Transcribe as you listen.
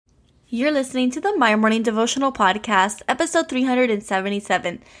You're listening to the My Morning Devotional Podcast, episode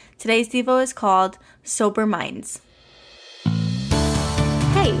 377. Today's Devo is called Sober Minds.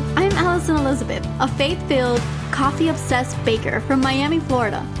 Hey, I'm Allison Elizabeth, a faith-filled, coffee-obsessed baker from Miami,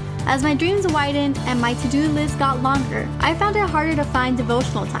 Florida. As my dreams widened and my to-do list got longer, I found it harder to find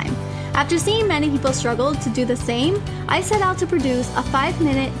devotional time. After seeing many people struggle to do the same, I set out to produce a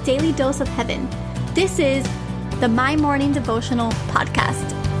 5-minute daily dose of heaven. This is the My Morning Devotional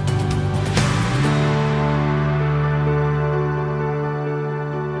Podcast.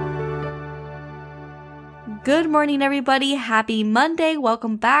 Good morning, everybody. Happy Monday.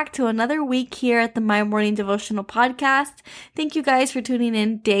 Welcome back to another week here at the My Morning Devotional Podcast. Thank you guys for tuning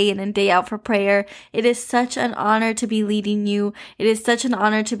in and day out for prayer. It is such an honor to be leading you. It is such an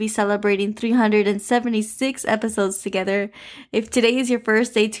honor to be celebrating 376 episodes together. If today is your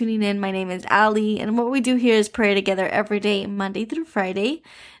first day tuning in, my name is Allie, and what we do here is pray together every day, Monday through Friday.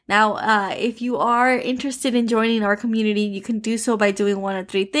 Now, if you are interested in joining our community, you can do so by doing one of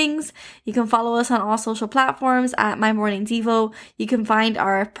three things. You can follow us on all social platforms at My Morning Devo. You can find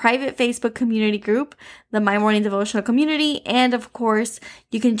our private Facebook community group, the My Morning Devotional Community. And of course,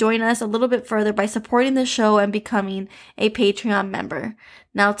 you can join us a little bit further by supporting the show and becoming a Patreon member.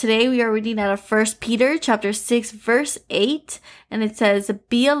 Now, today we are reading out of 1 Peter chapter 6, verse 8, and it says,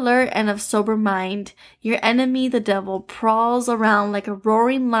 "Be alert and of sober mind. Your enemy, the devil, prowls around like a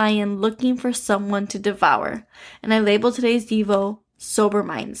roaring lion looking for someone to devour." And I labeled today's Devo, Sober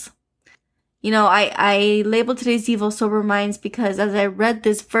Minds. You know, I labeled today's Devo, Sober Minds, because as I read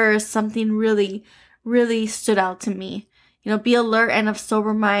this verse, something really, really stood out to me. You know, be alert and of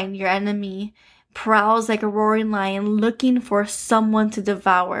sober mind. Your enemy prowls like a roaring lion looking for someone to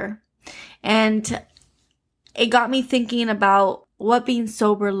devour. And it got me thinking about what being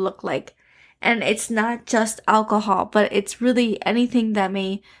sober looked like. And it's not just alcohol, but it's really anything that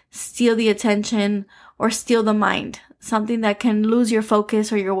may steal the attention or steal the mind. Something that can lose your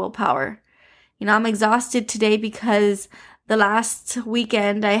focus or your willpower. You know, I'm exhausted today because the last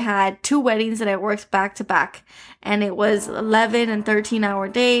weekend I had 2 weddings that I worked back to back, and it was 11 and 13-hour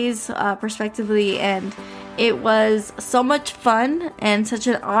days, respectively, and it was so much fun and such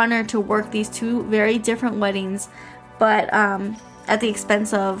an honor to work these 2 very different weddings, but at the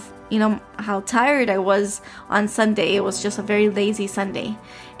expense of, you know, how tired I was on Sunday. It was just a very lazy Sunday,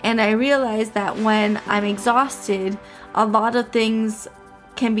 and I realized that when I'm exhausted, a lot of things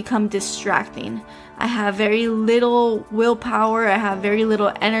can become distracting. I have very little willpower, I have very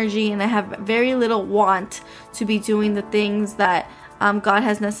little energy, and I have very little want to be doing the things that God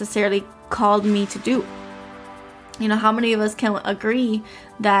has necessarily called me to do. You know, how many of us can agree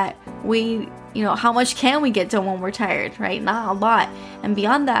that how much can we get done when we're tired, right? Not a lot. And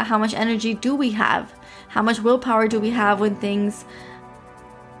beyond that, how much energy do we have? How much willpower do we have for things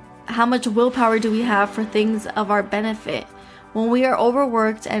of our benefit? When we are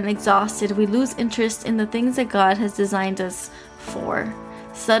overworked and exhausted, we lose interest in the things that God has designed us for.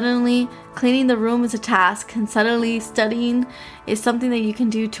 Suddenly, cleaning the room is a task, and suddenly studying is something that you can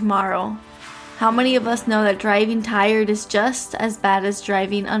do tomorrow. How many of us know that driving tired is just as bad as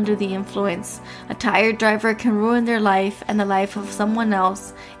driving under the influence? A tired driver can ruin their life and the life of someone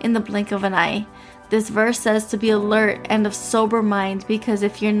else in the blink of an eye. This verse says to be alert and of sober mind, because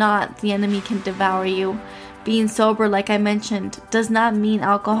if you're not, the enemy can devour you. Being sober, like I mentioned, does not mean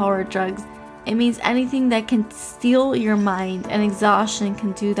alcohol or drugs. It means anything that can steal your mind, and exhaustion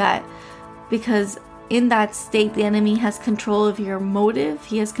can do that. Because in that state, the enemy has control of your motive,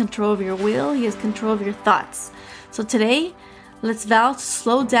 he has control of your will, he has control of your thoughts. So today, let's vow to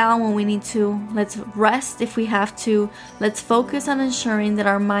slow down when we need to. Let's rest if we have to. Let's focus on ensuring that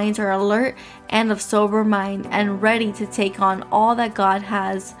our minds are alert and of sober mind and ready to take on all that God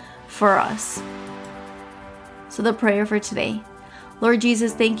has for us. So the prayer for today. Lord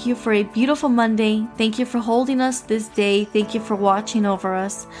Jesus, thank you for a beautiful Monday. Thank you for holding us this day. Thank you for watching over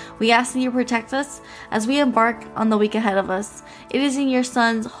us. We ask that you protect us as we embark on the week ahead of us. It is in your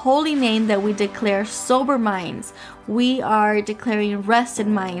Son's holy name that we declare sober minds. We are declaring rested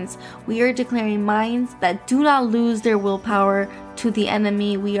minds. We are declaring minds that do not lose their willpower to the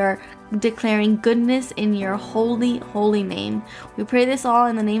enemy. We are declaring goodness in your holy, holy name. We pray this all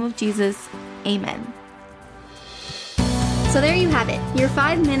in the name of Jesus. Amen. So there you have it, your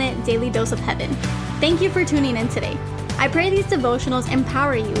 5-minute daily dose of heaven. Thank you for tuning in today. I pray these devotionals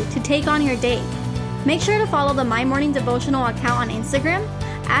empower you to take on your day. Make sure to follow the My Morning Devotional account on Instagram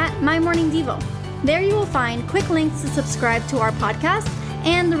at MyMorningDevo. There you will find quick links to subscribe to our podcast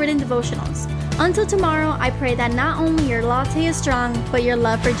and the written devotionals. Until tomorrow, I pray that not only your latte is strong, but your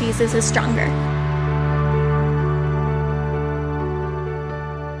love for Jesus is stronger.